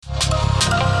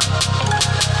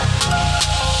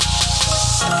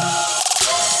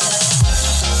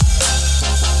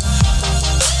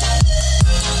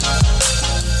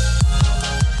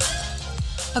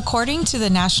According to the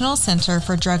National Center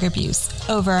for Drug Abuse,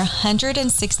 over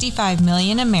 165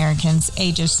 million Americans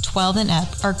ages 12 and up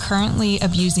are currently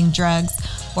abusing drugs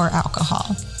or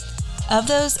alcohol. Of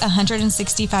those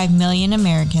 165 million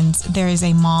Americans, there is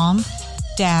a mom,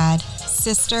 dad,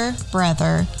 sister,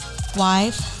 brother,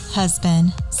 wife,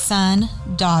 husband, son,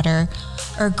 daughter,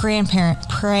 or grandparent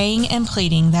praying and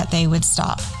pleading that they would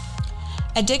stop.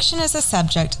 Addiction is a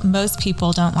subject most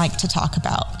people don't like to talk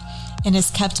about and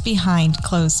is kept behind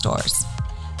closed doors.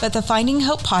 But the Finding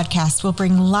Hope podcast will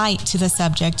bring light to the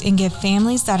subject and give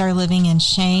families that are living in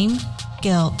shame,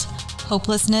 guilt,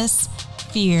 hopelessness,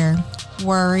 fear,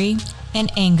 worry,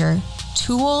 and anger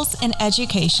tools and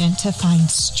education to find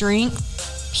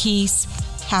strength, peace,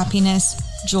 happiness,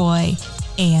 joy,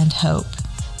 and hope.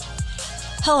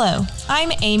 Hello,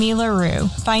 I'm Amy LaRue,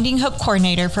 Finding Hope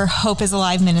Coordinator for Hope is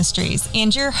Alive Ministries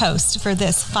and your host for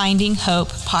this Finding Hope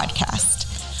podcast.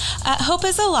 At Hope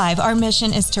is Alive, our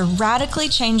mission is to radically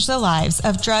change the lives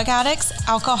of drug addicts,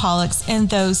 alcoholics, and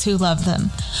those who love them.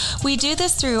 We do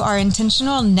this through our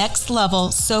intentional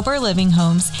next-level sober living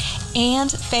homes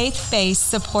and faith-based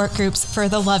support groups for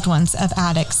the loved ones of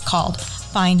addicts called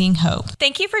Finding Hope.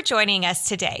 Thank you for joining us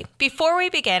today. Before we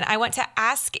begin, I want to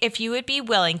ask if you would be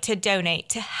willing to donate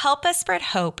to help us spread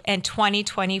hope in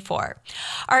 2024.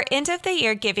 Our end of the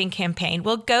year giving campaign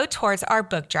will go towards our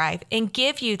book drive and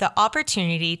give you the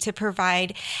opportunity to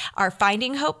provide our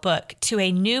Finding Hope book to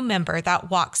a new member that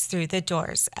walks through the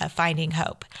doors of Finding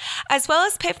Hope, as well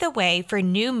as pave the way for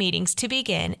new meetings to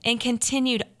begin and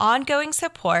continued ongoing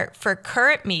support for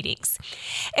current meetings.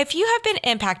 If you have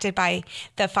been impacted by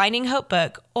the Finding Hope book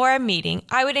or a meeting,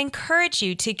 I would encourage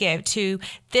you to give to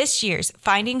this year's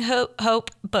Finding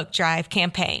Hope book drive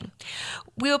campaign.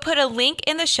 We will put a link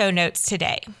in the show notes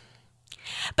today.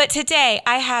 But today,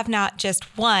 I have not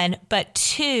just one, but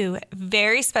two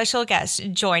very special guests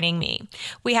joining me.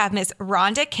 We have Miss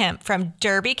Rhonda Kemp from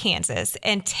Derby, Kansas,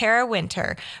 and Tara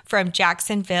Winter from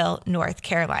Jacksonville, North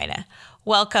Carolina.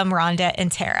 Welcome, Rhonda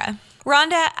and Tara.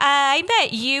 Rhonda, I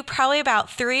met you probably about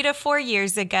 3 to 4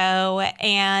 years ago,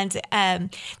 and then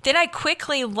I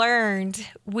quickly learned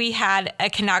we had a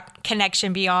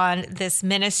connection beyond this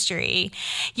ministry.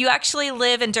 You actually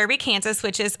live in Derby, Kansas,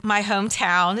 which is my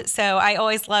hometown, so I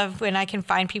always love when I can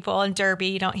find people in Derby.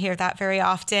 You don't hear that very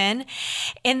often.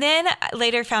 And then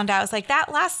later found out, I was like,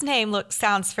 that last name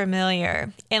sounds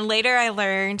familiar. And later I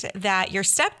learned that your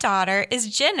stepdaughter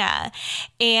is Jenna,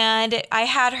 and I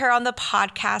had her on the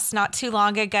podcast not too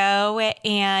long ago,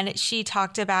 and she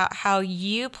talked about how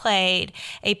you played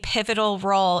a pivotal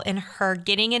role in her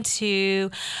getting into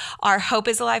our Hope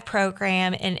is Alive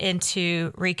program and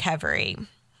into recovery.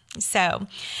 So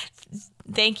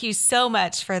thank you so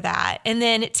much for that. And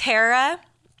then Tara,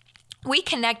 we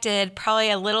connected probably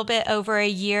a little bit over a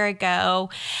year ago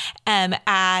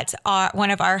at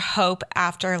one of our Hope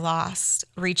After Loss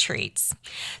retreats.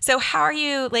 So how are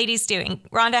you ladies doing?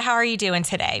 Rhonda, how are you doing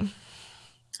today?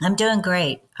 I'm doing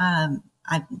great. I'm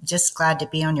just glad to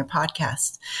be on your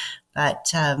podcast,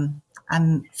 but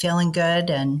I'm feeling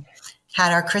good and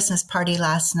had our Christmas party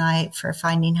last night for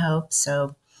Finding Hope.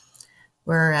 So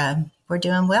we're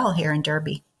doing well here in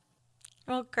Derby.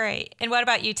 Well, great. And what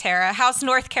about you, Tara? How's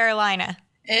North Carolina?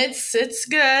 It's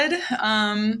good.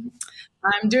 I'm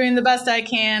doing the best I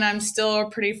can. I'm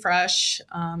still pretty fresh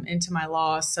into my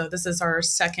loss. So this is our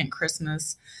second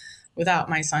Christmas without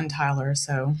my son, Tyler.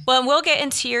 So, well, we'll get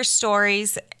into your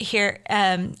stories here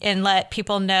and let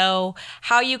people know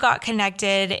how you got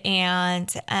connected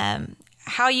and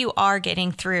how you are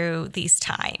getting through these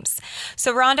times.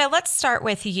 So, Rhonda, let's start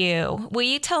with you. Will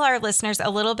you tell our listeners a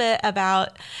little bit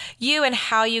about you and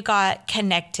how you got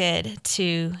connected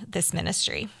to this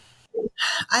ministry?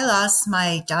 I lost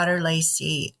my daughter,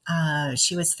 Lacey.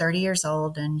 She was 30 years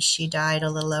old, and she died a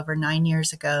little over 9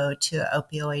 years ago to an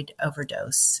opioid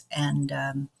overdose.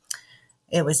 And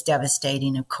it was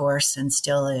devastating, of course, and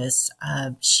still is.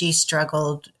 She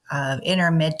struggled in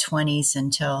her mid-20s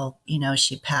until,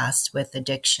 she passed with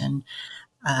addiction.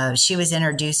 She was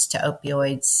introduced to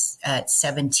opioids at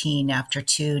 17 after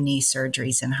 2 knee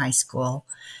surgeries in high school.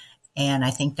 And I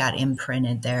think that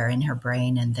imprinted there in her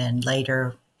brain. And then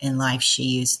later in life, she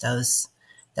used those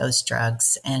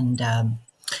drugs. And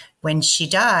when she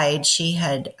died, she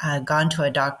had gone to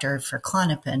a doctor for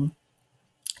Klonopin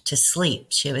to sleep.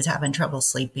 She was having trouble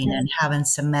sleeping and having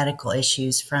some medical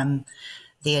issues from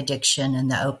the addiction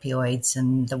and the opioids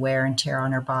and the wear and tear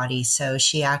on her body. So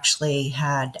she actually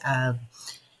had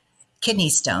kidney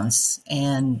stones.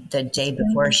 And the day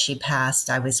before she passed,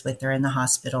 I was with her in the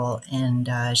hospital, and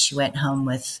she went home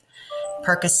with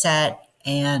Percocet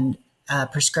and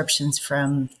prescriptions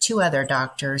from 2 other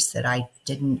doctors that I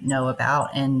didn't know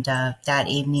about. And that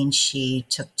evening, she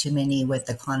took too many with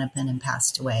the Klonopin and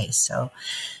passed away. So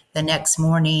the next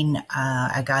morning,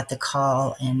 I got the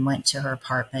call and went to her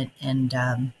apartment. And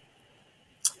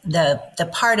the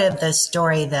part of the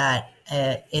story that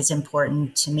is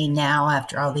important to me now,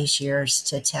 after all these years,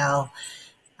 to tell,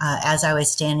 as I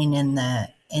was standing in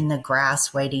the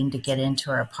grass waiting to get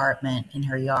into her apartment in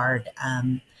her yard,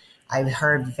 I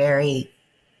heard very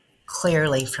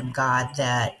clearly from God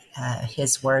that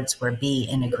his words were, "Be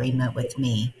in agreement with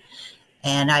me."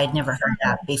 And I had never heard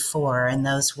that before. And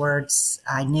those words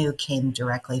I knew came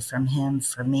directly from him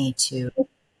for me to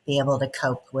be able to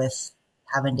cope with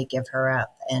having to give her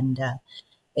up. And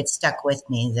it stuck with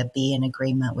me, the "be in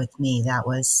agreement with me." That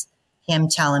was him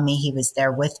telling me he was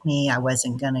there with me. I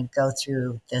wasn't going to go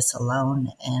through this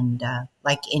alone. And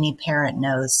like any parent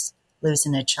knows,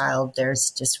 losing a child, there's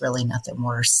just really nothing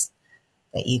worse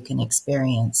that you can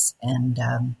experience.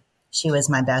 And she was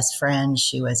my best friend.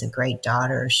 She was a great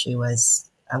daughter. She was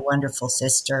a wonderful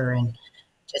sister, and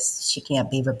just, she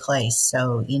can't be replaced.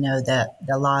 So,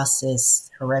 the loss is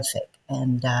horrific.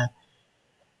 And,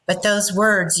 but those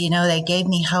words, they gave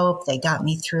me hope. They got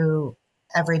me through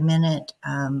every minute.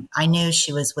 I knew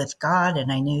she was with God,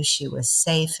 and I knew she was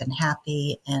safe and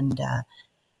happy. And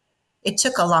it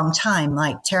took a long time.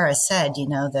 Like Tara said,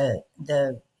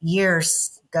 the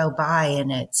years go by,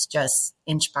 and it's just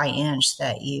inch by inch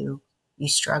that you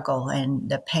struggle, and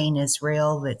the pain is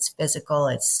real. It's physical,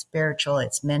 it's spiritual,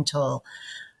 it's mental.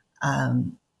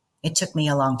 It took me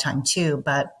a long time too,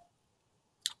 but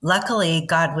luckily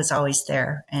God was always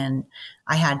there, and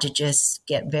I had to just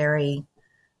get very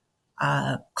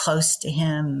close to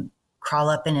him, crawl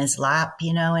up in his lap,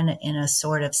 in a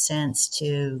sort of sense,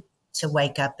 to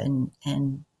wake up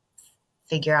and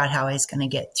figure out how I was going to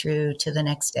get through to the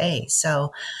next day.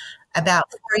 So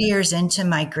about 4 years into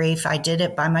my grief, I did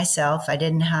it by myself. I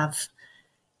didn't have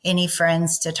any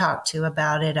friends to talk to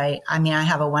about it. I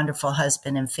have a wonderful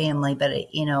husband and family, but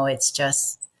it's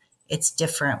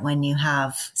different when you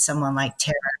have someone like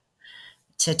Tara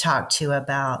to talk to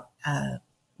about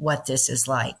what this is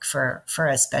like for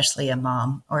especially a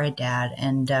mom or a dad.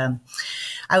 And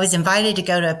I was invited to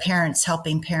go to a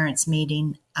helping parents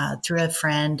meeting through a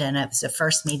friend, and it was the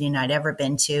first meeting I'd ever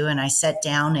been to. And I sat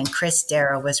down, and Chris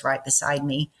Darrow was right beside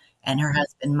me, and her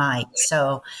husband Mike.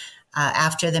 So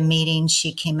after the meeting,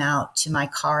 she came out to my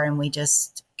car, and we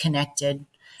just connected.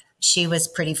 She was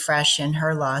pretty fresh in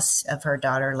her loss of her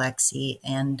daughter Lexi,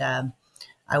 and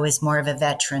I was more of a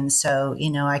veteran. So,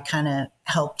 I kind of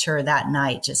helped her that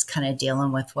night, just kind of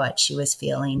dealing with what she was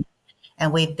feeling.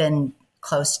 And we've been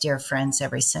close, dear friends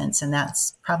ever since. And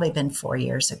that's probably been 4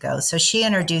 years ago. So she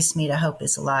introduced me to Hope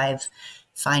is Alive,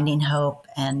 Finding Hope.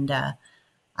 And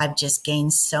I've just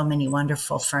gained so many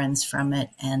wonderful friends from it.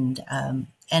 And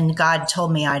God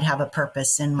told me I'd have a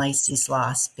purpose in Lacey's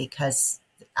loss, because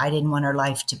I didn't want her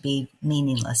life to be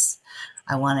meaningless.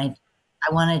 I wanted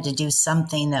to do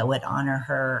something that would honor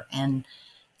her. And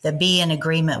the "be in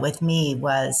agreement with me"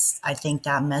 was, I think,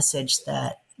 that message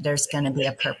that there's going to be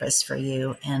a purpose for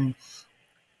you. And,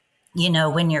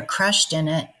 when you're crushed in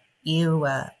it, you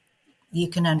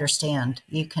can understand.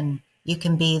 You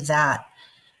can be that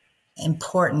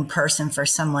important person for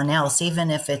someone else, even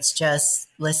if it's just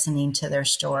listening to their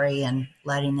story and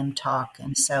letting them talk.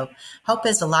 And so Hope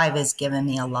is Alive has given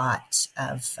me a lot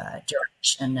of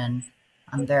direction, and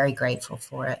I'm very grateful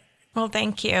for it. Well,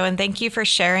 thank you. And thank you for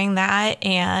sharing that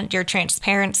and your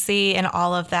transparency and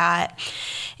all of that.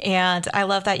 And I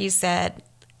love that you said,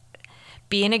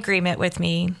 "Be in agreement with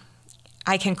me.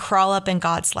 I can crawl up in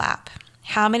God's lap."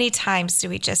 How many times do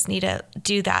we just need to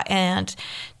do that and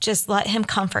just let him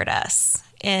comfort us,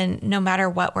 and no matter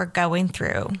what we're going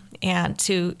through, and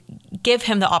to give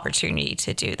him the opportunity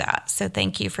to do that. So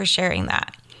thank you for sharing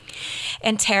that.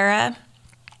 And Tara,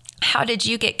 how did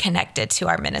you get connected to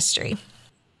our ministry?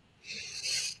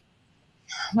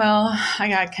 Well, I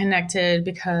got connected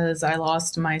because I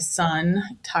lost my son,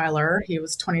 Tyler. He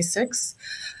was 26.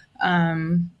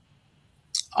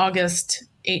 August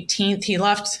 18th, he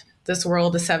left this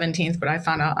world the 17th, but I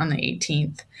found out on the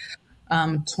 18th,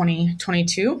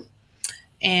 2022.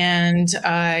 And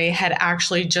I had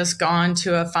actually just gone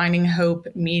to a Finding Hope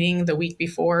meeting the week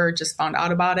before, just found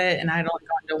out about it. And I had only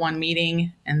gone to one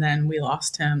meeting, and then we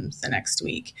lost him the next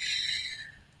week.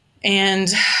 And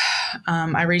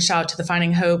I reached out to the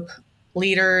Finding Hope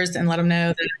leaders and let them know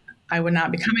that I would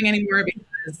not be coming anymore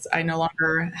because I no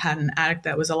longer had an addict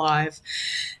that was alive.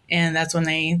 And that's when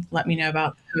they let me know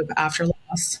about Hope After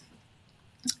Loss.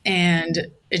 And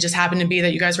it just happened to be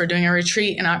that you guys were doing a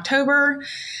retreat in October.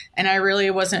 And I really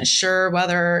wasn't sure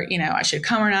whether, I should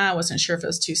come or not. I wasn't sure if it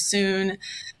was too soon.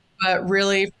 But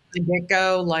really, from the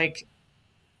get-go, like,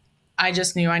 I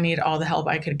just knew I needed all the help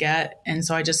I could get. And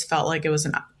so I just felt like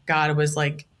God was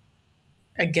like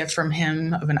a gift from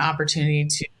him of an opportunity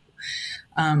to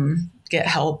get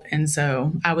help. And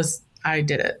so I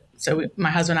did it. So my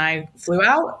husband and I flew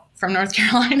out from North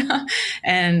Carolina,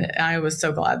 and I was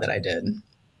so glad that I did.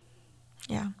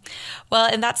 Yeah. Well,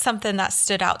 and that's something that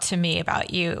stood out to me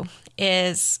about you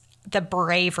is the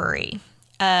bravery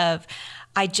of,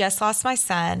 I just lost my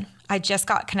son. I just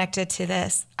got connected to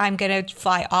this. I'm going to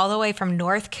fly all the way from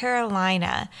North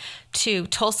Carolina to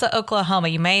Tulsa, Oklahoma.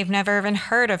 You may have never even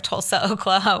heard of Tulsa,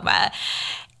 Oklahoma.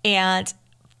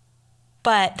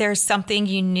 But there's something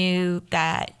you knew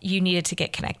that you needed to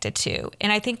get connected to.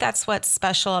 And I think that's what's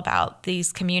special about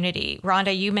these community.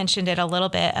 Rhonda, you mentioned it a little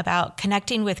bit about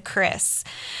connecting with Chris,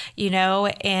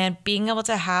 and being able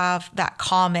to have that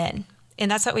common. And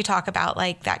that's what we talk about,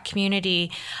 like that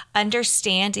community,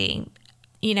 understanding,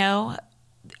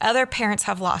 other parents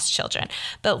have lost children,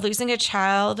 but losing a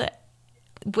child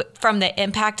from the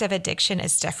impact of addiction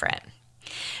is different.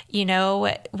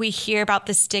 We hear about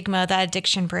the stigma that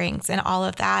addiction brings and all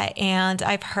of that. And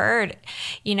I've heard,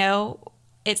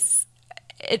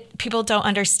 people don't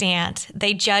understand.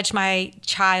 They judge my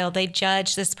child. They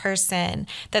judge this person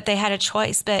that they had a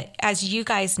choice. But as you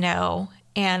guys know,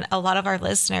 and a lot of our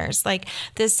listeners, like,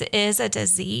 this is a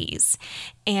disease,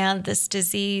 and this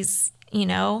disease,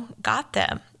 got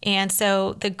them. And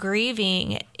so the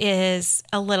grieving is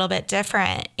a little bit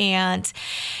different.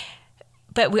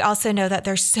 But we also know that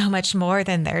there's so much more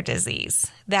than their disease.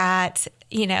 That,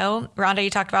 Rhonda, you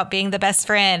talked about being the best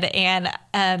friend. And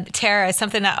Tara,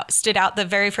 something that stood out the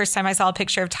very first time I saw a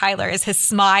picture of Tyler is his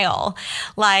smile.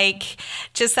 Like,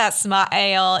 just that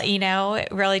smile, it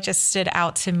really just stood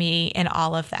out to me in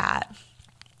all of that.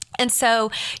 And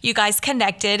so you guys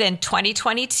connected in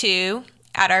 2022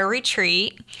 at our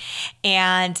retreat.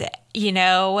 And,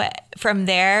 from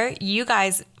there, you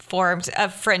guys formed a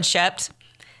friendship.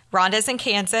 Rhonda's in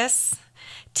Kansas,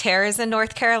 Tara's in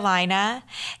North Carolina.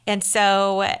 And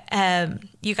so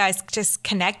you guys just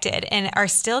connected and are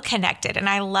still connected. And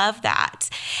I love that.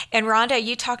 And Rhonda,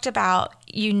 you talked about,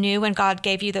 you knew when God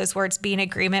gave you those words, be in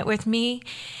agreement with me,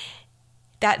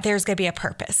 that there's going to be a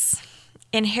purpose.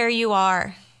 And here you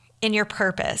are in your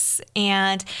purpose.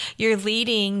 And you're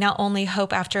leading not only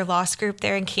Hope After Loss group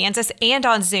there in Kansas and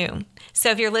on Zoom. So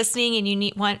if you're listening and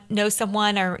you know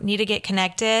someone or need to get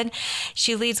connected,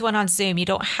 she leads one on Zoom. You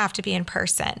don't have to be in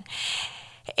person.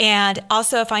 And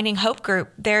also a Finding Hope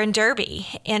group there in Derby.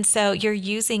 And so you're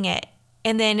using it.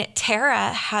 And then Tara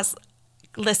has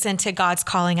listened to God's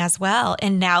calling as well,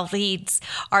 and now leads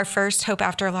our first Hope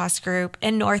After Loss group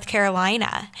in North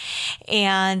Carolina.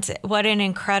 And what an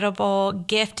incredible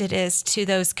gift it is to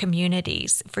those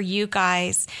communities for you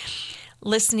guys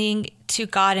listening to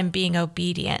God and being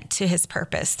obedient to his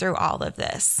purpose through all of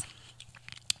this.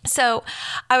 So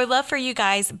I would love for you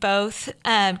guys both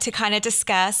to kind of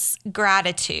discuss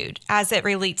gratitude as it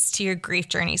relates to your grief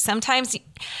journey. Sometimes,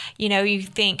 you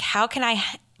think,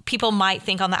 people might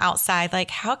think on the outside, like,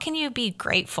 how can you be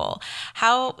grateful?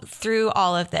 How through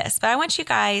all of this? But I want you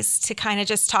guys to kind of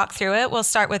just talk through it. We'll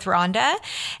start with Rhonda.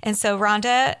 And so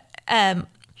Rhonda,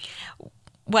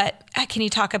 what can you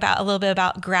talk about a little bit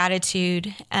about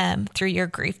gratitude through your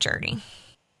grief journey?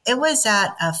 It was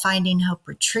at a Finding Hope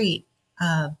retreat.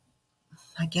 I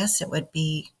guess it would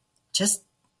be just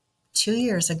 2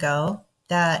 years ago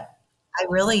that I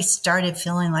really started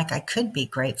feeling like I could be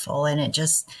grateful. And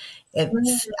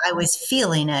I was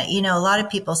feeling it. A lot of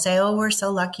people say, oh, we're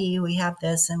so lucky we have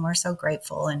this and we're so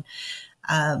grateful. And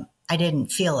I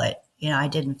didn't feel it. I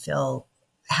didn't feel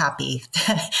happy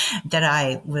that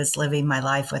I was living my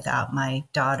life without my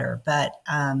daughter. But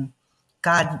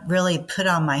God really put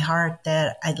on my heart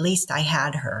that at least I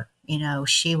had her.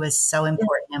 She was so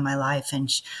important in my life. And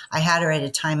I had her at a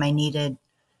time I needed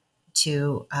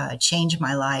to change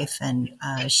my life. And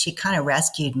she kind of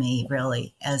rescued me,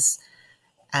 really,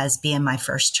 as being my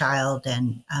first child.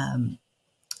 And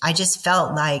I just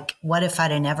felt like, what if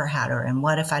I'd have never had her? And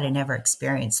what if I'd have never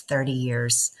experienced 30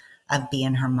 years of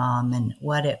being her mom? And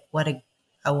what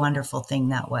a wonderful thing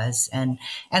that was. And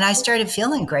I started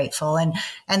feeling grateful, and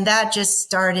that just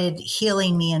started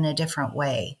healing me in a different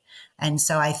way. And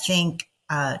so I think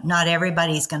not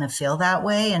everybody's going to feel that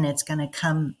way, and it's going to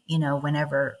come,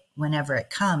 whenever it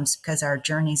comes, because our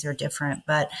journeys are different.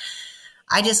 But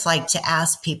I just like to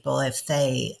ask people if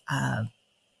they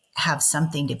have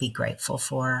something to be grateful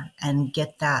for, and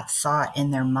get that thought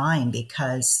in their mind,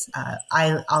 because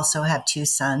I also have 2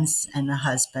 sons and a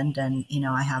husband, and,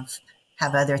 I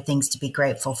have other things to be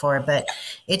grateful for, but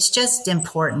it's just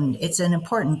important. It's an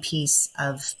important piece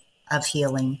of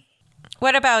healing.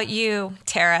 What about you,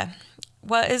 Tara?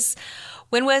 When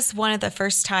was one of the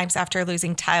first times after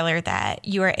losing Tyler that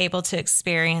you were able to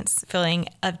experience feeling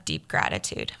of deep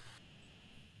gratitude?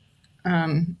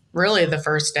 Really the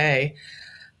first day.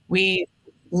 We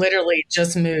literally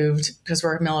just moved because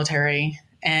we're military,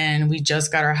 and we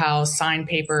just got our house, signed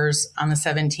papers on the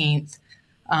 17th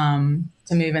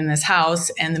to move in this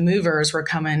house, and the movers were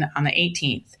coming on the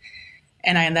 18th.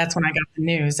 And that's when I got the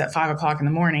news at 5 o'clock in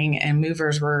the morning, and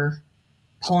movers were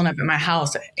pulling up at my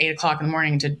house at 8 o'clock in the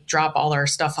morning to drop all our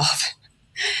stuff off.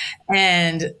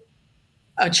 And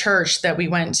a church that we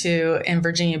went to in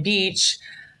Virginia Beach,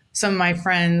 some of my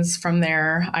friends from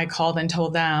there, I called and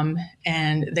told them,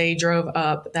 and they drove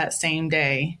up that same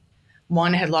day.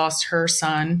 One had lost her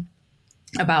son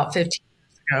about 15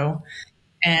 years ago,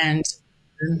 and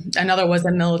another was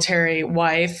a military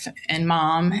wife and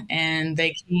mom, and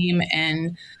they came,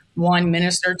 and one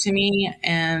ministered to me,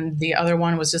 and the other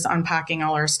one was just unpacking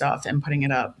all our stuff and putting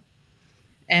it up.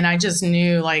 And I just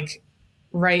knew, like,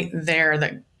 right there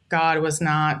that God was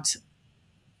not,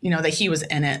 that he was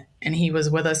in it, and he was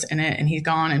with us in it, and he's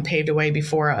gone and paved a way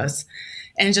before us.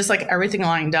 And just like everything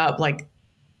lined up, like,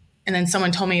 and then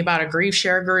someone told me about a grief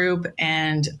share group,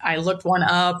 and I looked one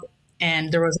up, and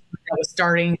there was one that was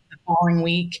starting the following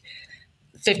week,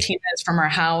 15 minutes from our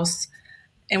house.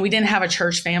 And we didn't have a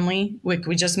church family.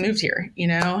 We just moved here,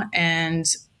 and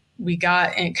we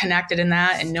got connected in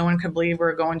that, and no one could believe we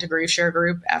were going to grief share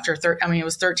group after, it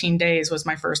was 13 days was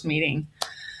my first meeting.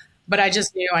 But I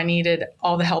just knew I needed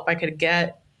all the help I could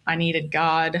get. I needed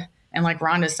God. And like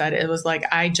Rhonda said, it was like,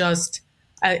 I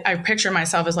picture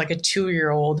myself as like a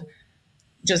 2-year-old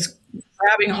just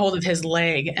grabbing hold of his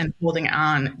leg and holding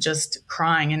on, just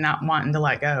crying and not wanting to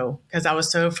let go, because I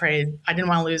was so afraid. I didn't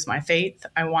want to lose my faith.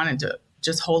 I wanted to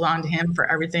just hold on to him for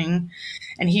everything.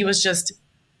 And he was just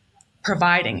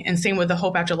providing. And same with the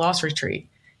Hope After Loss retreat.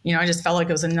 I just felt like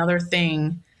it was another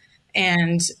thing.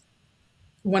 And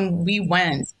when we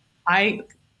went, I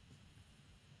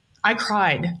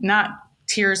cried, not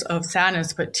tears of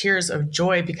sadness, but tears of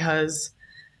joy, because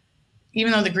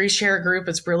even though the Grief Share group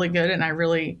is really good, and I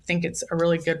really think it's a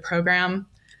really good program,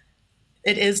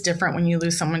 it is different when you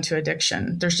lose someone to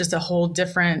addiction. There's just a whole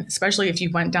different, especially if you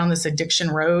went down this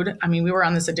addiction road. I mean, we were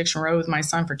on this addiction road with my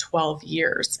son for 12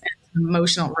 years, and it's an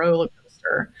emotional roller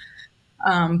coaster.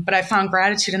 But I found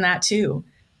gratitude in that too,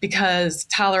 because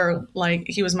Tyler, like,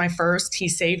 he was my first. He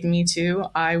saved me too.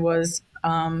 I was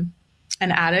an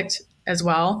addict as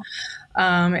well.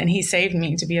 And he saved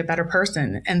me to be a better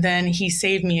person. And then he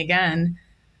saved me again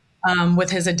with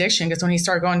his addiction, because when he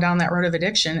started going down that road of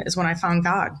addiction is when I found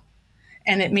God.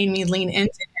 And it made me lean into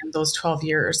him those 12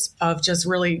 years of just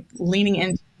really leaning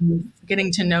into him,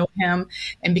 getting to know him.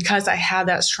 And because I had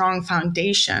that strong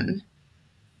foundation,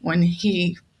 when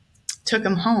he took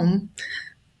him home,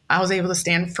 I was able to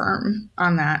stand firm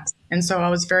on that. And so I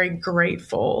was very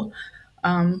grateful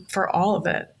for all of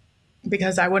it,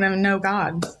 because I wouldn't know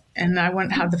God, and I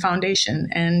wouldn't have the foundation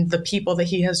and the people that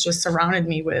he has just surrounded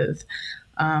me with.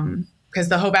 Because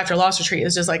the Hope After Loss retreat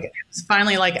is just like, it's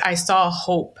finally like I saw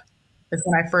hope. It's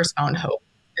when I first found hope,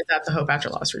 is at the Hope After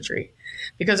Loss retreat,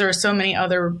 because there are so many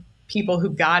other people who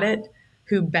got it,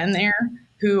 who've been there,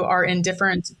 who are in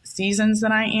different seasons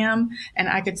than I am. And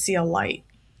I could see a light,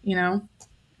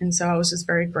 And so I was just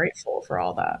very grateful for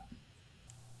all that.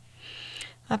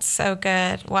 That's so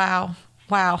good. Wow.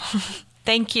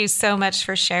 Thank you so much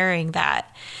for sharing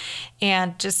that.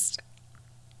 And just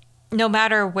no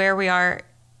matter where we are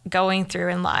going through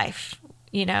in life,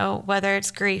 whether it's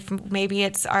grief, maybe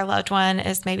it's our loved one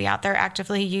is maybe out there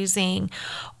actively using,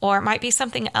 or it might be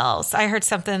something else. I heard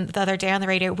something the other day on the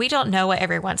radio. We don't know what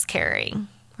everyone's carrying,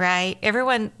 right?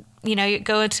 Everyone, you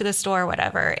go into the store or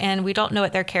whatever, and we don't know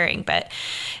what they're carrying. But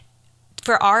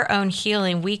for our own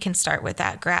healing, we can start with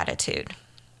that gratitude,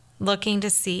 looking to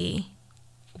see,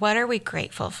 what are we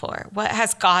grateful for? What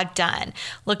has God done?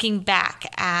 Looking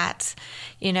back at,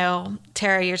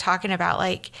 Tara, you're talking about,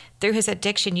 like, through his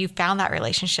addiction, you found that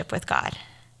relationship with God.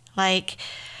 Like,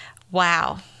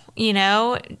 wow.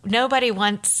 Nobody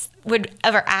would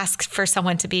ever ask for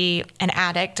someone to be an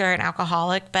addict or an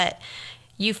alcoholic, but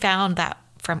you found that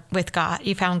with God.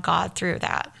 You found God through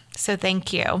that. So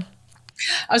thank you.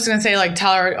 I was going to say, like,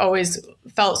 Tyler always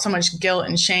felt so much guilt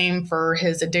and shame for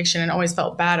his addiction and always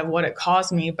felt bad of what it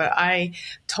caused me. But I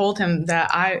told him that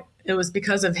it was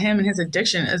because of him and his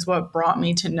addiction is what brought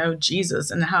me to know Jesus,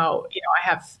 and how, I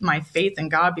have my faith in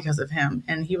God because of him.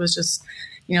 And he was just,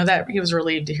 that he was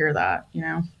relieved to hear that,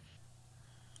 Yeah.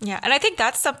 And I think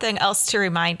that's something else to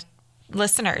remind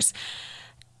listeners.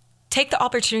 Take the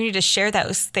opportunity to share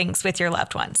those things with your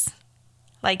loved ones.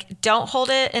 Like, don't hold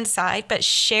it inside, but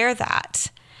share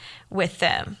that with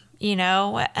them,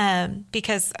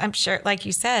 because I'm sure, like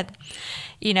you said,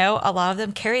 a lot of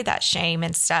them carry that shame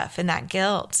and stuff and that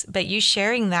guilt, but you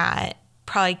sharing that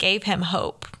probably gave him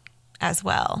hope as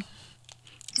well.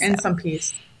 And some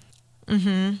peace.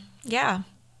 Yeah,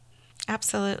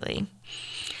 absolutely.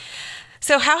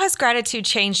 So how has gratitude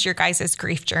changed your guys'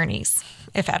 grief journeys,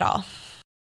 if at all?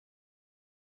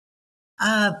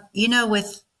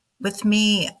 With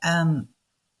me,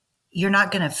 you're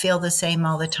not going to feel the same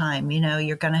all the time.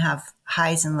 You're going to have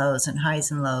highs and lows and highs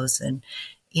and lows. And,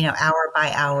 hour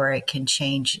by hour, it can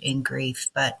change in grief.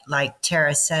 But like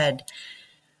Tara said,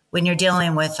 when you're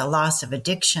dealing with a loss of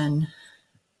addiction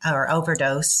or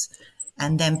overdose,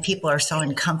 and then people are so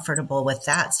uncomfortable with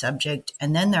that subject,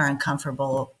 and then they're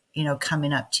uncomfortable,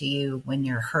 coming up to you when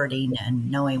you're hurting and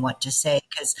knowing what to say,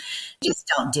 because you just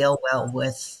don't deal well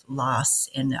with loss.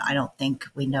 And I don't think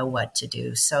we know what to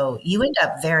do. So you end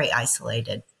up very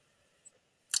isolated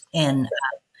and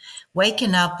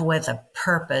waking up with a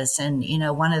purpose. And,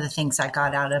 one of the things I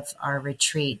got out of our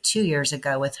retreat 2 years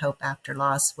ago with Hope After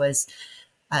Loss was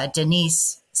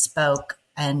Denise spoke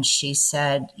and she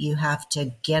said, you have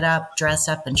to get up, dress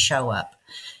up, and show up.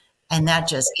 And that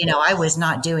just, I was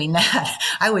not doing that.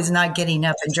 I was not getting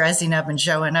up and dressing up and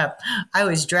showing up. I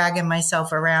was dragging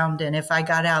myself around. And if I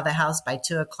got out of the house by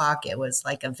 2:00, it was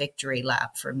like a victory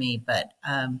lap for me. But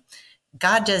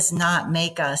God does not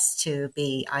make us to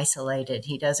be isolated.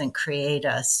 He doesn't create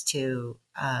us to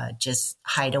just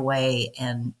hide away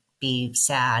and be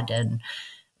sad and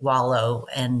wallow.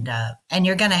 And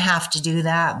you're going to have to do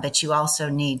that, but you also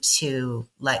need to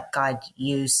let God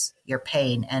use your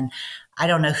pain. And I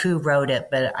don't know who wrote it,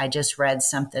 but I just read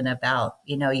something about,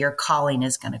 your calling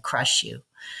is going to crush you.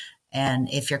 And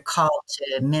if you're called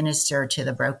to minister to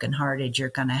the brokenhearted, you're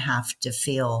going to have to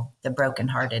feel the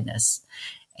brokenheartedness.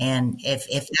 And if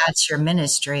that's your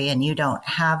ministry and you don't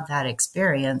have that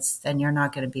experience, then you're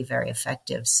not going to be very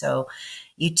effective. So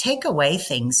you take away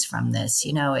things from this.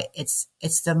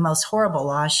 It's the most horrible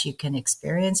loss you can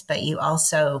experience, but you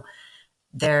also,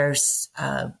 there's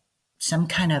some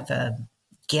kind of a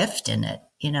gift in it.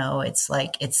 It's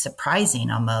like, it's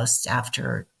surprising almost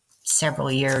after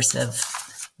several years of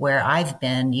where I've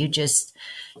been. You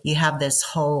have this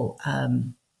whole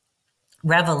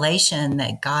revelation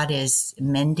that God is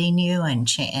mending you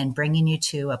and bringing you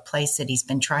to a place that he's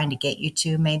been trying to get you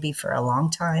to maybe for a long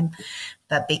time.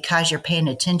 But because you're paying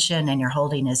attention and you're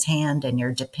holding his hand and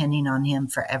you're depending on him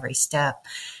for every step,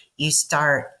 you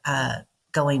start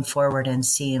going forward and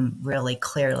see him really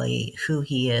clearly who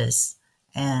he is.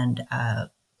 And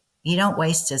you don't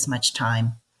waste as much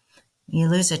time. You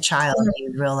lose a child,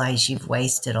 you realize you've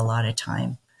wasted a lot of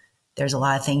time. There's a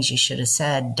lot of things you should have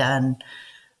said, done.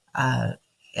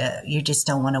 You just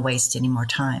don't want to waste any more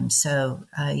time. So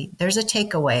there's a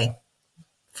takeaway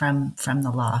from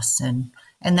the loss. And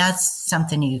that's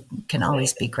something you can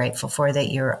always be grateful for, that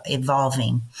you're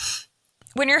evolving.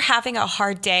 When you're having a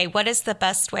hard day, what is the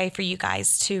best way for you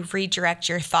guys to redirect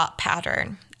your thought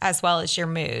pattern as well as your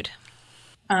mood?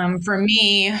 For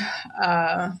me,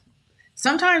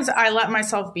 sometimes I let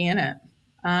myself be in it.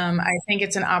 I think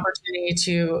it's an opportunity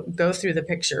to go through the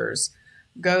pictures,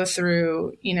 go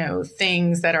through,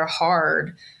 things that are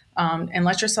hard, and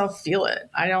let yourself feel it.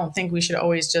 I don't think we should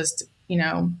always just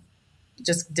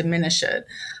diminish it,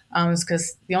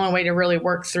 because the only way to really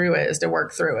work through it is to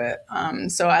work through it.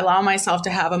 So I allow myself to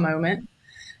have a moment,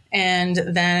 and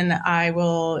then I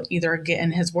will either get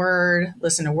in his word,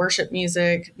 listen to worship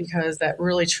music, because that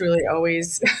really, truly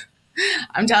always,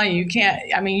 I'm telling you,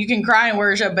 you can cry in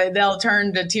worship, but they'll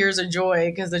turn to tears of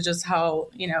joy because of just how,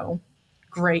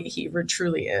 great he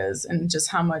truly is and just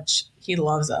how much he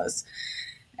loves us.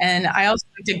 And I also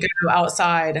like to go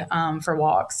outside for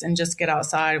walks and just get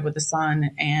outside with the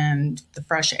sun, and the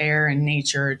fresh air and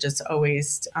nature just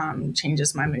always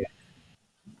changes my mood.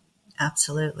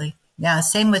 Absolutely. Yeah,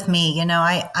 same with me.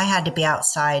 I had to be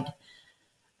outside,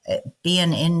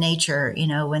 being in nature.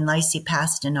 When Lacey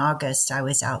passed in August, I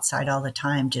was outside all the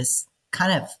time, just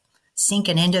kind of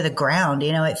sinking into the ground.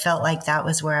 It felt like that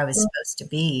was where I was supposed to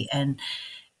be. And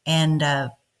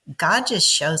God just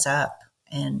shows up,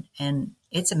 and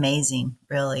it's amazing,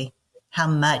 really, how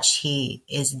much he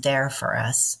is there for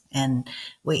us. And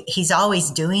he's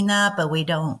always doing that, but we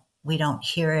don't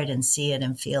hear it and see it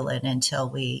and feel it until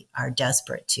we are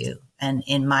desperate to. And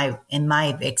in my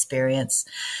experience,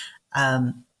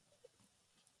 I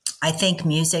think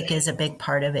music is a big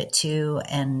part of it too.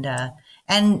 And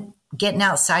getting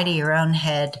outside of your own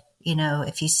head,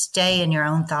 if you stay in your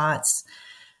own thoughts,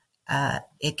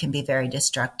 it can be very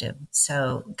destructive.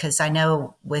 So, because I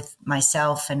know with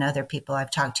myself and other people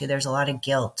I've talked to, there's a lot of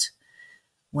guilt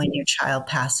when your child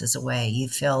passes away. You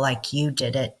feel like you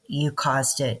did it, you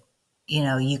caused it. You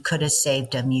know, you could have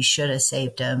saved them, you should have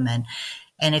saved them, and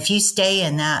if you stay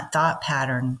in that thought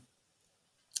pattern,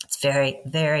 it's very,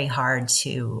 very hard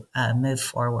to move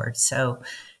forward. So,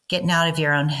 getting out of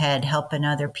your own head, helping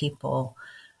other people,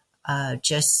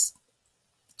 just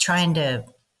trying to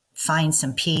find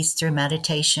some peace through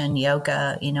meditation,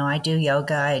 yoga. You know, I do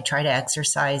yoga. I try to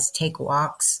exercise, take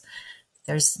walks.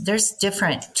 There's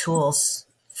different tools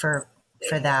for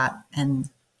that, and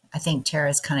I think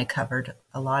Tara's kind of covered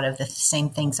a lot of the same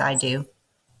things I do.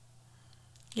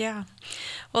 Yeah.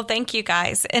 Well, thank you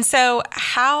guys. And so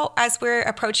how, as we're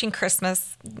approaching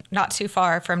Christmas, not too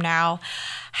far from now,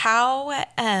 how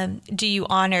do you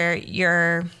honor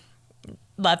your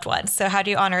loved ones? So how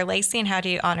do you honor Lacey and how do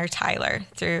you honor Tyler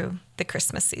through the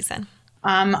Christmas season?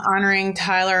 Honoring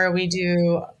Tyler, we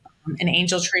do an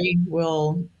angel tree.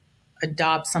 We'll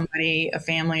adopt somebody, a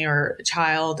family or a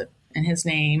child in his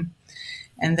name.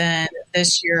 And then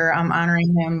this year, I'm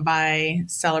honoring him by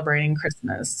celebrating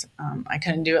Christmas. I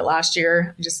couldn't do it last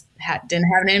year. I just didn't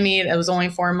have it in me. It was only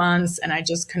 4 months, and I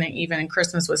just couldn't even. And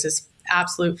Christmas was his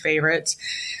absolute favorite.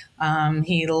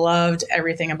 He loved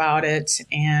everything about it.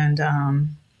 And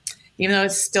even though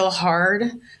it's still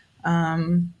hard,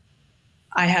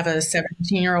 I have a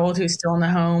 17-year-old who's still in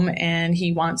the home, and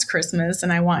he wants Christmas,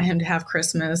 and I want him to have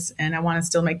Christmas, and I want to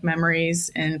still make memories.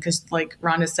 And because, like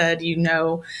Rhonda said, you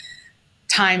know,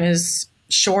 time is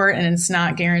short and it's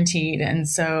not guaranteed. And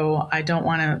so I don't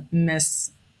want to miss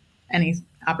any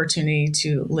opportunity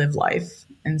to live life.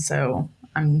 And so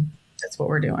that's what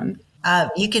we're doing.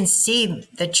 You can see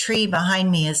the tree behind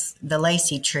me is the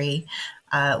Lacey tree.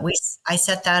 I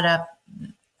set that up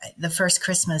the first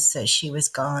Christmas that she was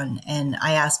gone, and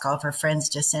I asked all of her friends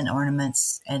to send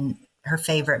ornaments and her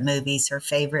favorite movies, her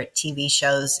favorite TV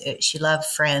shows. She loved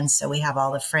Friends, so we have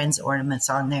all the Friends ornaments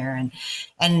on there,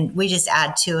 and we just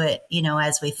add to it, you know,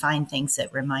 as we find things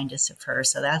that remind us of her.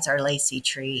 So that's our Lacey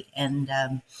tree, and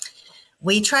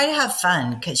we try to have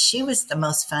fun because she was the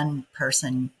most fun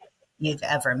person you've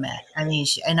ever met. I mean,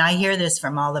 and I hear this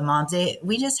from all the moms.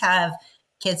 We just have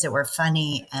kids that were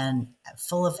funny and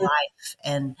full of life,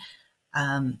 and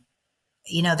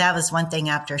you know, that was one thing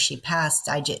after she passed.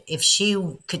 If she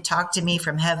could talk to me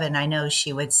from heaven, I know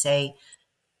she would say,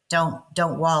 don't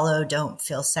wallow, don't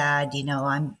feel sad. You know,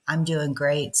 I'm doing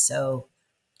great. So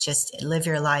just live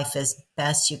your life as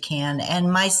best you can.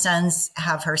 And my sons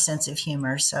have her sense of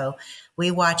humor. So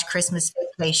we watch Christmas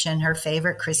Vacation, her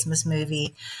favorite Christmas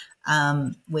movie.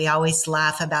 We always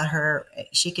laugh about her.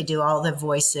 She could do all the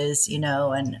voices, you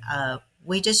know, and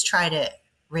we just try to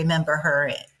remember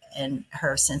her and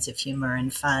her sense of humor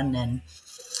and fun.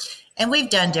 And we've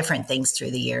done different things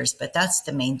through the years, but that's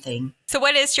the main thing. So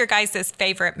what is your guys'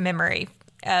 favorite memory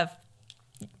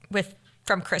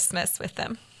from Christmas with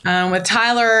them? With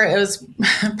Tyler, it was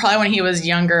probably when he was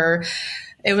younger.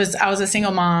 I was a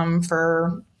single mom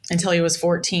until he was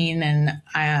 14, and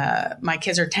my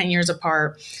kids are 10 years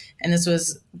apart. And this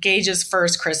was Gage's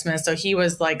first Christmas. So he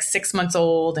was like 6 months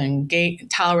old, and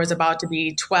Tyler was about to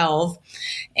be 12.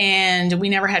 And we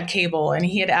never had cable. And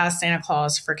he had asked Santa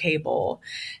Claus for cable.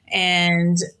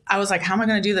 And I was like, how am I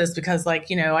going to do this? Because, like,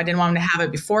 you know, I didn't want him to have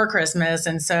it before Christmas.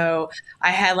 And so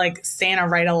I had like Santa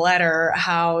write a letter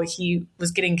how he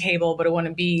was getting cable, but it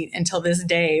wouldn't be until this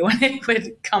day when it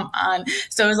would come on.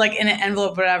 So it was like in an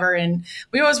envelope, whatever. And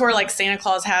we always wore like Santa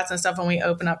Claus hats and stuff when we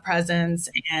open up presents.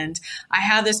 And I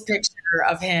had this picture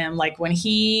of him, like when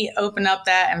he opened up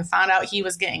that and found out he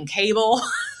was getting cable.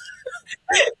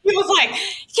 He was like,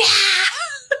 yeah.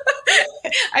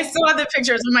 I still have the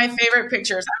pictures of my favorite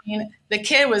pictures. I mean, the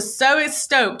kid was so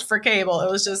stoked for cable. It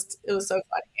was so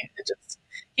funny.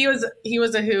 He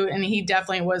was a hoot, and he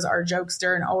definitely was our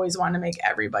jokester and always wanted to make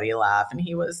everybody laugh. And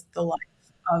he was the life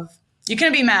of, you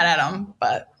couldn't be mad at him,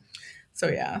 but so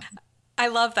yeah. I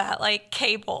love that. Like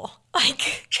cable,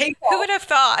 cable. Who would have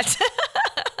thought?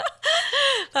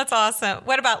 That's awesome.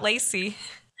 What about Lacey?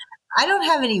 I don't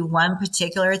have any one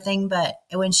particular thing, but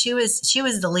when she was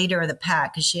the leader of the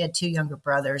pack because she had two younger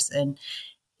brothers, and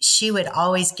she would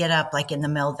always get up like in the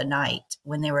middle of the night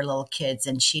when they were little kids,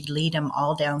 and she'd lead them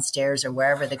all downstairs or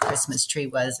wherever the Christmas tree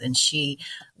was. And she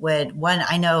would,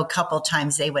 I know a couple of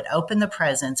times they would open the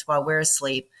presents while we're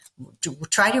asleep,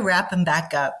 try to wrap them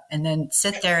back up, and then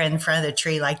sit there in front of the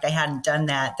tree like they hadn't done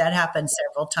that. That happened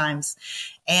several times.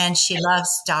 And she loved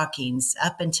stockings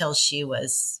up until she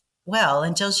was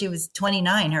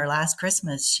 29, her last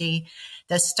Christmas.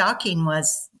 The stocking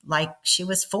was like she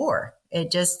was 4.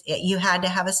 You had to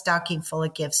have a stocking full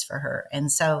of gifts for her.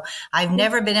 And so I've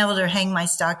never been able to hang my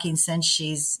stocking since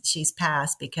she's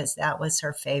passed, because that was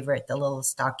her favorite, the little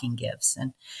stocking gifts.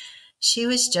 And she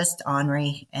was just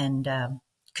ornery and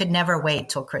could never wait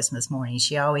till Christmas morning.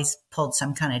 She always pulled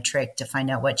some kind of trick to find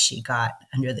out what she got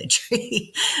under the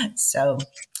tree. So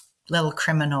little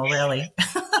criminal, really.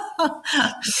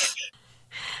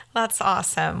 That's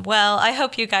awesome. Well, I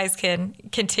hope you guys can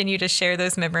continue to share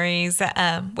those memories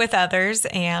with others,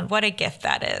 and what a gift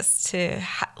that is to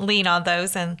lean on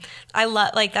those. And I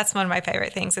love, like, that's one of my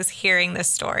favorite things is hearing the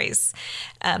stories,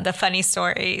 the funny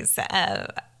stories.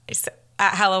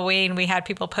 At Halloween, we had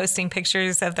people posting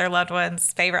pictures of their loved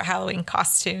ones' favorite Halloween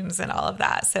costumes and all of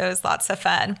that. So it was lots of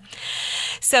fun.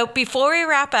 So before we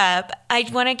wrap up, I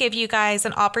want to give you guys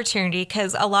an opportunity,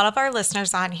 because a lot of our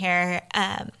listeners on here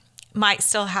might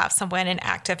still have someone in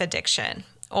active addiction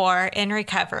or in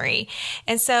recovery.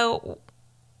 And so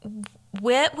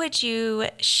what would you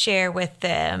share with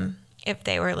them if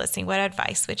they were listening? What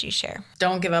advice would you share?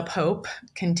 Don't give up hope.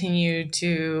 Continue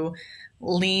to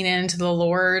lean into the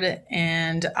Lord.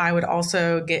 And I would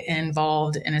also get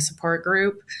involved in a support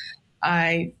group.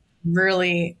 I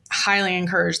really highly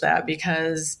encourage that,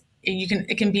 because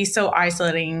it can be so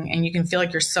isolating, and you can feel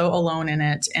like you're so alone in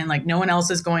it, and like no one else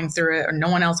is going through it or no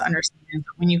one else understands.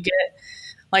 But when you get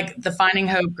like the Finding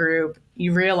Hope group,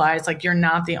 you realize like you're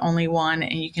not the only one,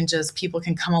 and people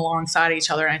can come alongside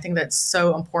each other. And I think that's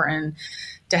so important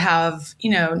to have,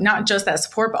 not just that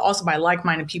support, but also by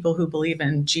like-minded people who believe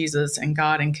in Jesus and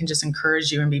God and can just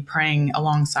encourage you and be praying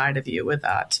alongside of you with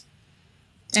that.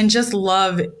 And just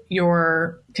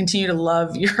continue to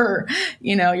love your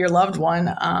loved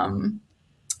one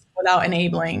without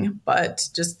enabling, but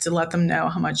just to let them know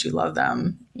how much you love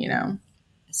them,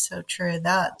 It's so true.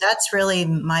 That's really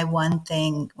my one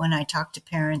thing when I talk to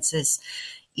parents is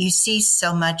you see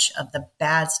so much of the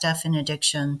bad stuff in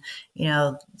addiction.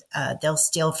 They'll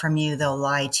steal from you, they'll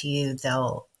lie to you,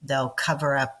 they'll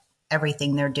cover up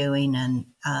everything they're doing, and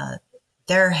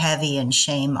they're heavy in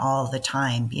shame all the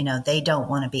time. They don't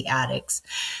want to be addicts.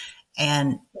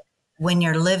 And when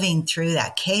you're living through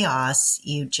that chaos,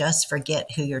 you just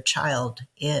forget who your child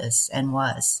is and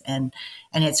was. And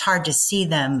it's hard to see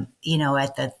them,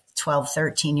 at the 12,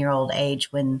 13-year-old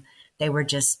age when they were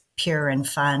just pure and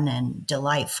fun and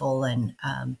delightful. And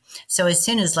so as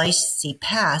soon as Lacey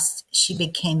passed, she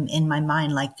became in my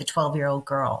mind like the 12-year-old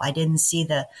girl. I didn't see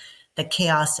the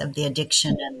chaos of the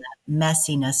addiction and the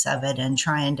messiness of it, and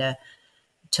trying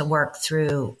to work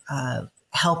through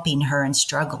helping her and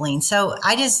struggling. So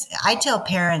I tell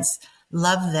parents,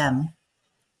 love them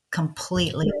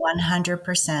completely,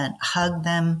 100%, hug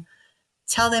them,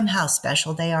 tell them how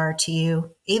special they are to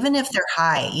you. Even if they're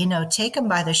high, take them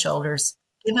by the shoulders,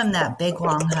 give them that big,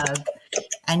 long hug,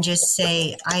 and just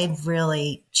say, I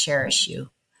really cherish you.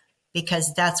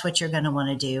 Because that's what you're going to want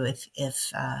to do if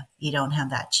you don't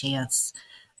have that chance.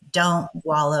 Don't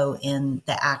wallow in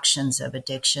the actions of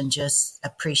addiction. Just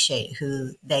appreciate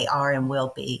who they are and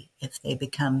will be if they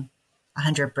become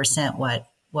 100%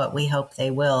 what we hope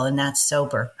they will, and that's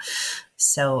sober.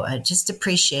 So just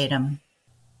appreciate them.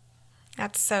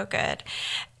 That's so good.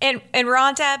 And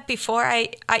Rhonda, before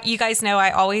you guys know,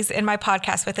 I always end my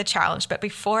podcast with a challenge, but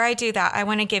before I do that, I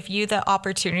want to give you the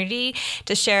opportunity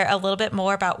to share a little bit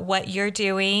more about what you're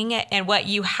doing and what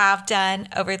you have done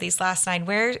over these last 9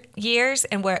 years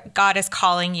and what God is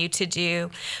calling you to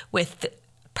do with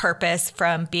purpose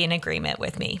from Be in Agreement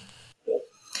with Me.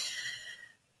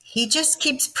 He just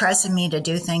keeps pressing me to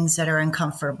do things that are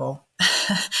uncomfortable.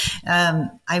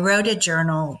 I wrote a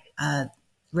journal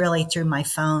really through my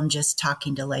phone, just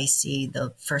talking to Lacey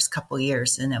the first couple of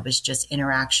years. And it was just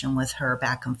interaction with her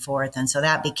back and forth. And so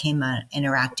that became an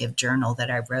interactive journal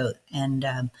that I wrote. And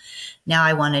now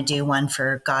I want to do one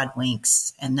for God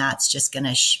Winks. And that's just going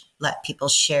to let people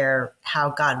share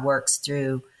how God works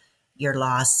through your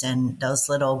loss and those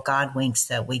little God winks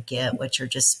that we get, which are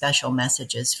just special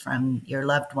messages from your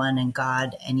loved one and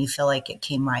God. And you feel like it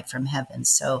came right from heaven.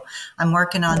 So I'm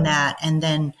working on that. And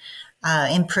then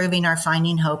improving our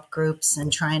Finding Hope groups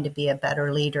and trying to be a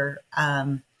better leader.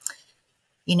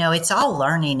 It's all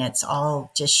learning. It's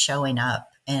all just showing up.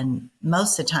 And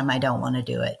most of the time I don't want to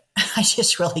do it. I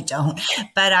just really don't.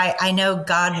 But I know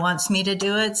God wants me to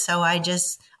do it. So I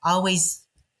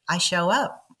show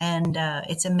up. And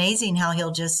it's amazing how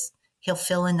he'll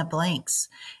fill in the blanks.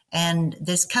 And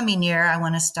this coming year, I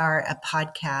want to start a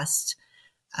podcast,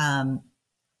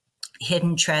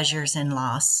 Hidden Treasures in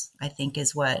Loss, I think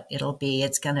is what it'll be.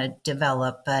 It's going to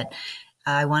develop, but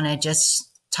I want to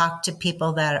just talk to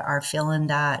people that are feeling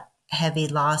that heavy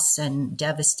loss and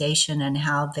devastation and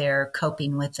how they're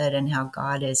coping with it and how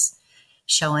God is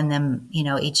showing them,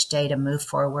 each day to move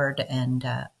forward. And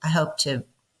I hope to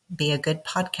be a good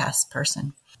podcast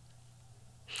person.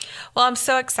 Well, I'm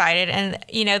so excited. And,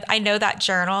 I know that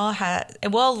journal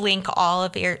we'll link all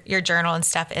of your journal and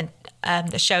stuff in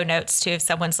the show notes too, if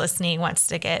someone's listening wants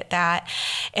to get that.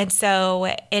 And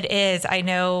so it is, I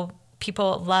know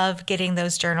people love getting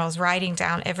those journals, writing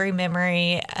down every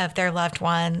memory of their loved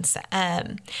ones.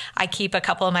 I keep a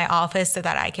couple in my office so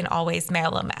that I can always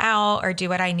mail them out or do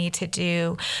what I need to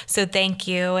do. So thank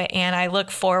you. And I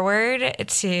look forward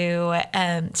to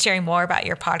sharing more about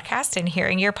your podcast and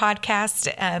hearing your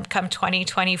podcast come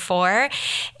 2024,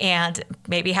 and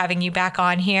maybe having you back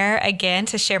on here again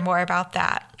to share more about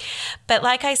that. But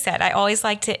like I said, I always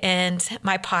like to end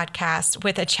my podcast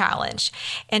with a challenge.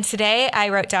 And today I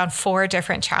wrote down 4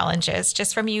 different challenges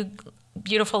just from you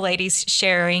beautiful ladies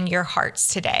sharing your hearts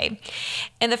today.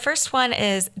 And the first one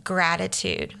is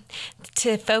gratitude.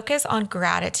 To focus on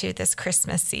gratitude this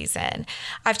Christmas season.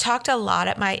 I've talked a lot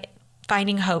at my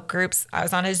Finding Hope groups. I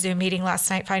was on a Zoom meeting last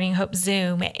night, Finding Hope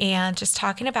Zoom, and just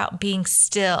talking about being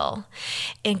still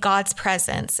in God's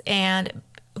presence and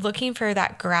looking for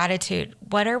that gratitude.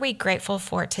 What are we grateful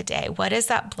for today? What is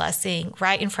that blessing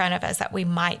right in front of us that we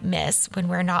might miss when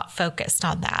we're not focused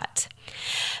on that?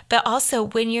 But also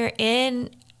when you're in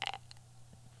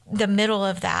the middle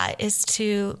of that is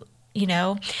to,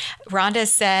 Rhonda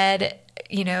said,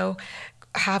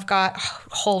 have God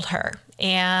hold her.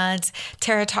 And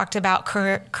Tara talked about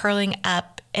curling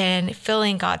up and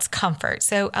feeling God's comfort.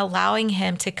 So allowing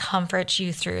him to comfort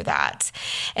you through that.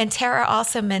 And Tara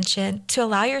also mentioned to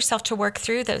allow yourself to work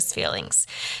through those feelings.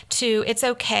 It's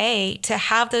okay to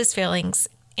have those feelings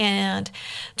and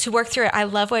to work through it. I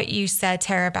love what you said,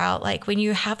 Tara, about like when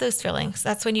you have those feelings,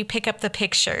 that's when you pick up the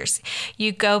pictures,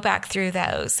 you go back through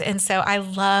those. And so I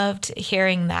loved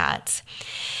hearing that.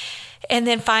 And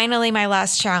then finally, my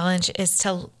last challenge is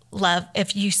to love,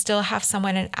 if you still have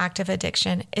someone in active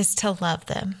addiction, is to love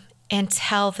them and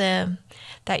tell them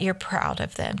that you're proud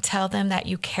of them. Tell them that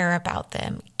you care about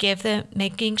them.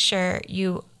 Making sure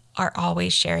you are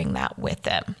always sharing that with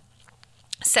them.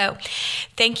 So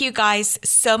thank you guys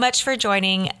so much for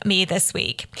joining me this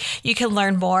week. You can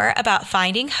learn more about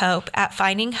Finding Hope at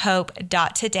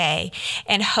findinghope.today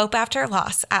and Hope After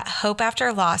Loss at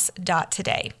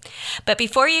hopeafterloss.today. But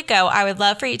before you go, I would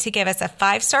love for you to give us a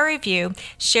 5-star review,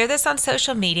 share this on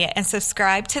social media, and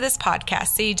subscribe to this podcast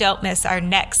so you don't miss our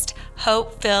next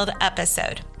hope-filled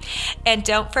episode. And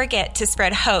don't forget to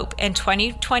spread hope in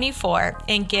 2024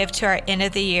 and give to our end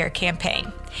of the year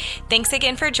campaign. Thanks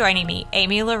again for joining me,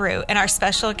 Amy LaRue, and our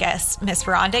special guests, Miss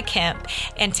Rhonda Kemp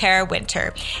and Tara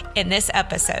Winter, in this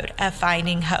episode of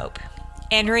Finding Hope.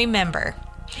 And remember,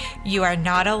 you are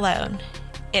not alone.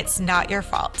 It's not your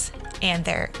fault. And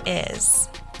there is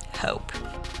hope.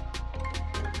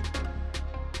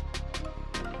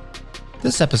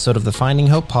 This episode of the Finding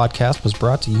Hope podcast was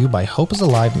brought to you by Hope is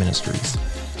Alive Ministries.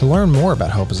 To learn more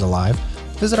about Hope is Alive,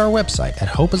 visit our website at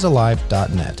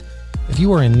hopeisalive.net. If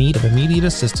you are in need of immediate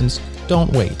assistance,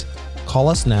 don't wait. Call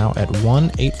us now at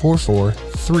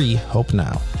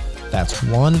 1-844-3-HOPE-NOW. That's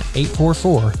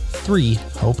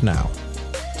 1-844-3-HOPE-NOW.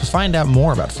 To find out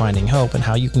more about Finding Hope and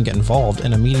how you can get involved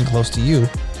in a meeting close to you,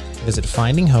 visit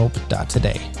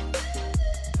findinghope.today.